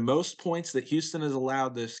 the most points that Houston has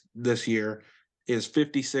allowed this year is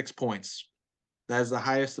 56 points. That is the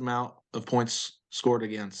highest amount of points scored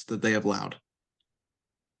against that they have allowed.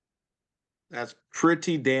 That's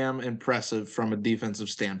pretty damn impressive from a defensive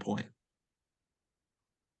standpoint.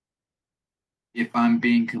 If I'm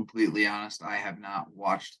being completely honest, I have not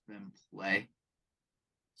watched them play,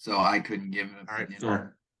 so I couldn't give an opinion. All right,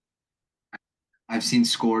 fair. I've seen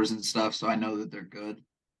scores and stuff, so I know that they're good,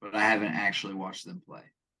 but I haven't actually watched them play.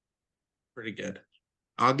 Pretty good.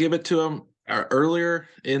 I'll give it to them. Earlier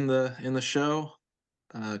in the show,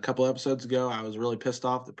 a couple episodes ago, I was really pissed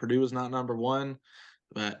off that Purdue was not number 1.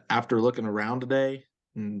 But after looking around today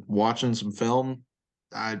and watching some film,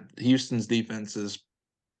 Houston's defense is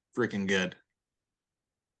freaking good.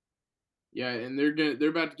 Yeah, and they're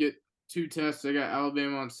about to get 2 tests. They got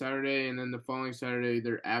Alabama on Saturday, and then the following Saturday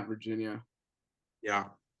they're at Virginia. Yeah.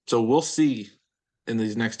 So we'll see in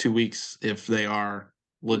these next 2 weeks if they are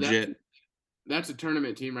legit. That's a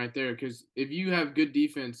tournament team right there, because if you have good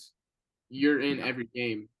defense, you're in every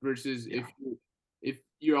game. Versus if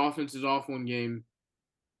your offense is off one game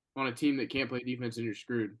on a team that can't play defense, and you're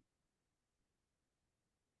screwed.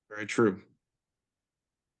 Very true.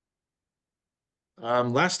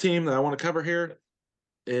 Last team that I want to cover here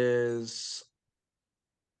is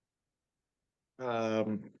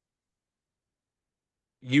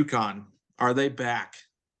UConn. Are they back?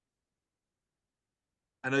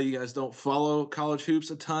 I know you guys don't follow college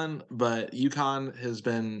hoops a ton, but UConn has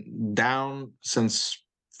been down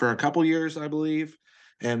for a couple years, I believe,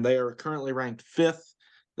 and they are currently ranked 5th.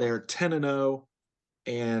 They are 10-0,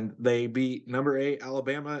 and they beat number 8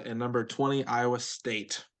 Alabama and number 20 Iowa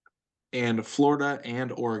State, and Florida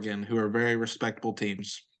and Oregon, who are very respectable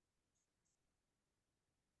teams.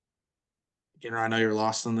 I know you're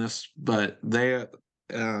lost on this, but they're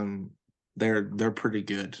pretty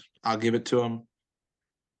good. I'll give it to them.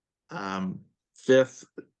 5th,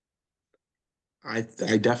 I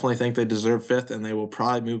definitely think they deserve 5th, and they will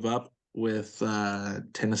probably move up with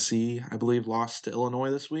Tennessee, I believe, lost to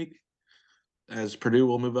Illinois this week, as Purdue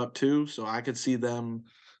will move up too. So I could see them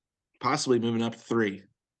possibly moving up 3.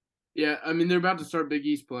 Yeah, I mean, they're about to start Big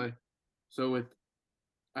East play. So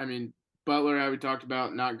Butler, how we talked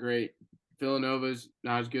about, not great. Villanova's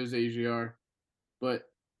not as good as they usually are. But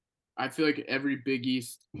I feel like every Big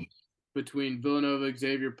East between Villanova,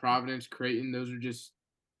 Xavier, Providence, Creighton, those are just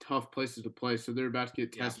tough places to play. So they're about to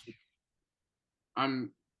get tested.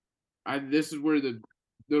 This is where the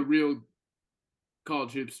real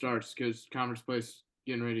college hoops starts, because conference play's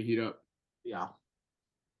getting ready to heat up. Yeah.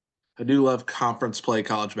 I do love conference play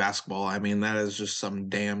college basketball. I mean, that is just some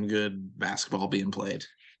damn good basketball being played.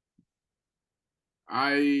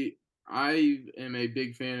 I am a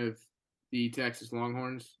big fan of the Texas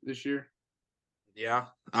Longhorns this year. Yeah,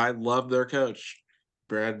 I love their coach.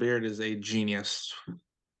 Brad Beard is a genius.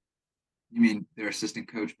 You mean their assistant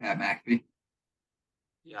coach, Pat McAfee?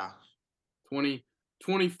 Yeah.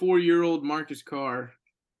 24-year-old Marcus Carr,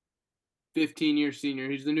 15-year senior.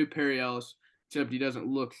 He's the new Perry Ellis, except he doesn't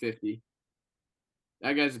look 50.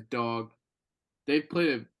 That guy's a dog. They've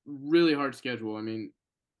played a really hard schedule. I mean,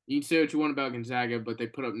 you can say what you want about Gonzaga, but they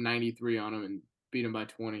put up 93 on them and beat them by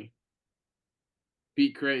 20.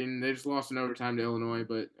 Beat Creighton. They just lost in overtime to Illinois,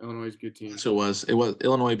 but Illinois is a good team. So it was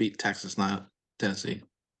Illinois beat Texas, not Tennessee.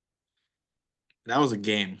 That was a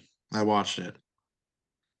game. I watched it.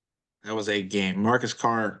 That was a game. Marcus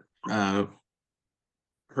Carr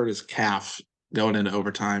hurt his calf going into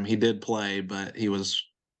overtime. He did play, but he was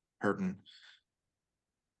hurting.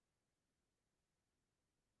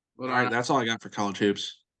 All right, that's all I got for college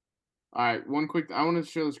hoops. All right, one quick. I wanted to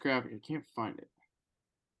show this graphic. I can't find it.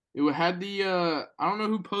 It had the I don't know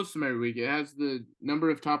who posts them every week. It has the number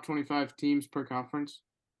of top 25 teams per conference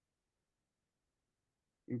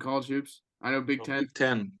in college hoops. I know Big Ten. Big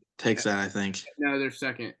Ten takes that, I think. No, they're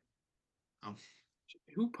second. Oh.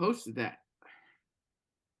 Who posted that?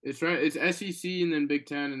 It's right. It's SEC and then Big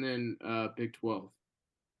Ten and then Big 12.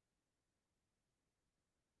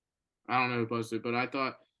 I don't know who posted it, but I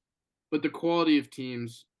thought but the quality of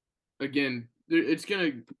teams, again, they're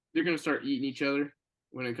gonna start eating each other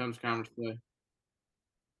when it comes to conference play,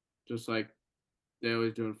 just like they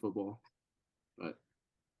always do in football. But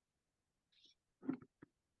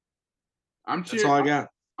That's all I got.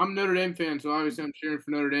 I'm a Notre Dame fan, so obviously I'm cheering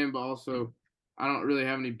for Notre Dame, but also I don't really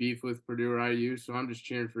have any beef with Purdue or IU, so I'm just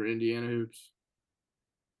cheering for Indiana hoops.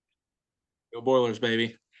 Go Boilers,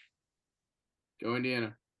 baby. Go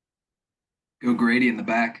Indiana. Go Grady in the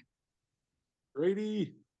back.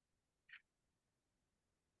 Grady.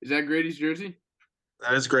 Is that Grady's jersey?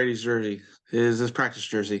 That is Grady's jersey. It is his practice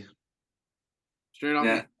jersey. Straight off.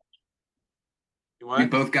 Yeah. You We what?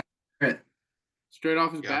 both got it. Straight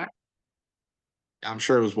off his Yeah. back. I'm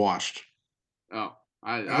sure it was washed. Oh,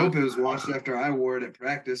 I hope it was washed after I wore it at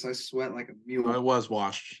practice. I sweat like a mule. Oh, it was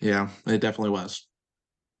washed. Yeah, it definitely was.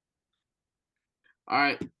 All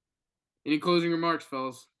right. Any closing remarks,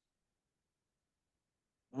 fellas?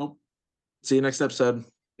 Well, see you next episode.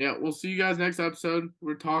 Yeah, we'll see you guys next episode.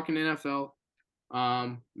 We're talking NFL.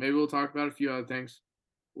 Maybe we'll talk about a few other things.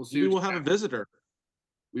 We'll see. Maybe we'll have a visitor.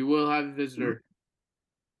 We will have a visitor.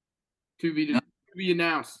 To be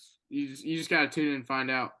announced. You just gotta tune in and find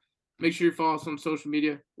out. Make sure you follow us on social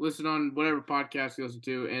media. Listen on whatever podcast you listen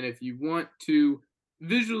to. And if you want to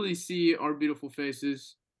visually see our beautiful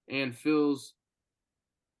faces and Phil's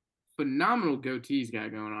phenomenal goatee he's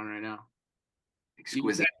got going on right now,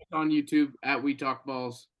 Exquisite. you can on YouTube at We Talk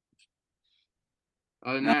Balls.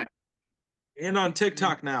 Other than that, And on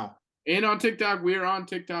TikTok now. and on TikTok, we are on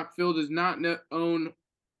TikTok. Phil does not owe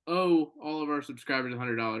all of our subscribers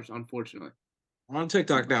 $100, unfortunately. We're on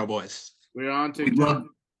TikTok now, boys. We're on TikTok.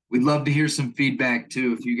 We'd love to hear some feedback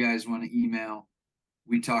too. If you guys want to email,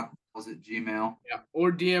 wetalkballs@gmail. Yeah,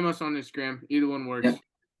 or DM us on Instagram. Either one works.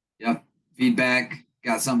 Yep. Feedback.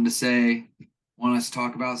 Got something to say? Want us to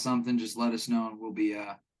talk about something? Just let us know, and we'll be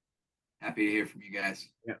happy to hear from you guys.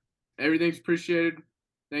 Yeah, everything's appreciated.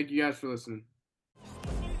 Thank you guys for listening.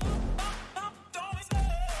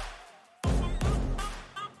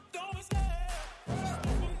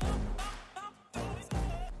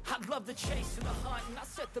 I love the chase and the hunt, and I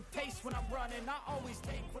set the pace when I'm running. I always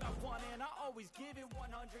take what I want, and I always give it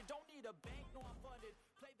 100. Don't need a bank, no, I'm funded.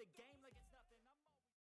 Play the game like it's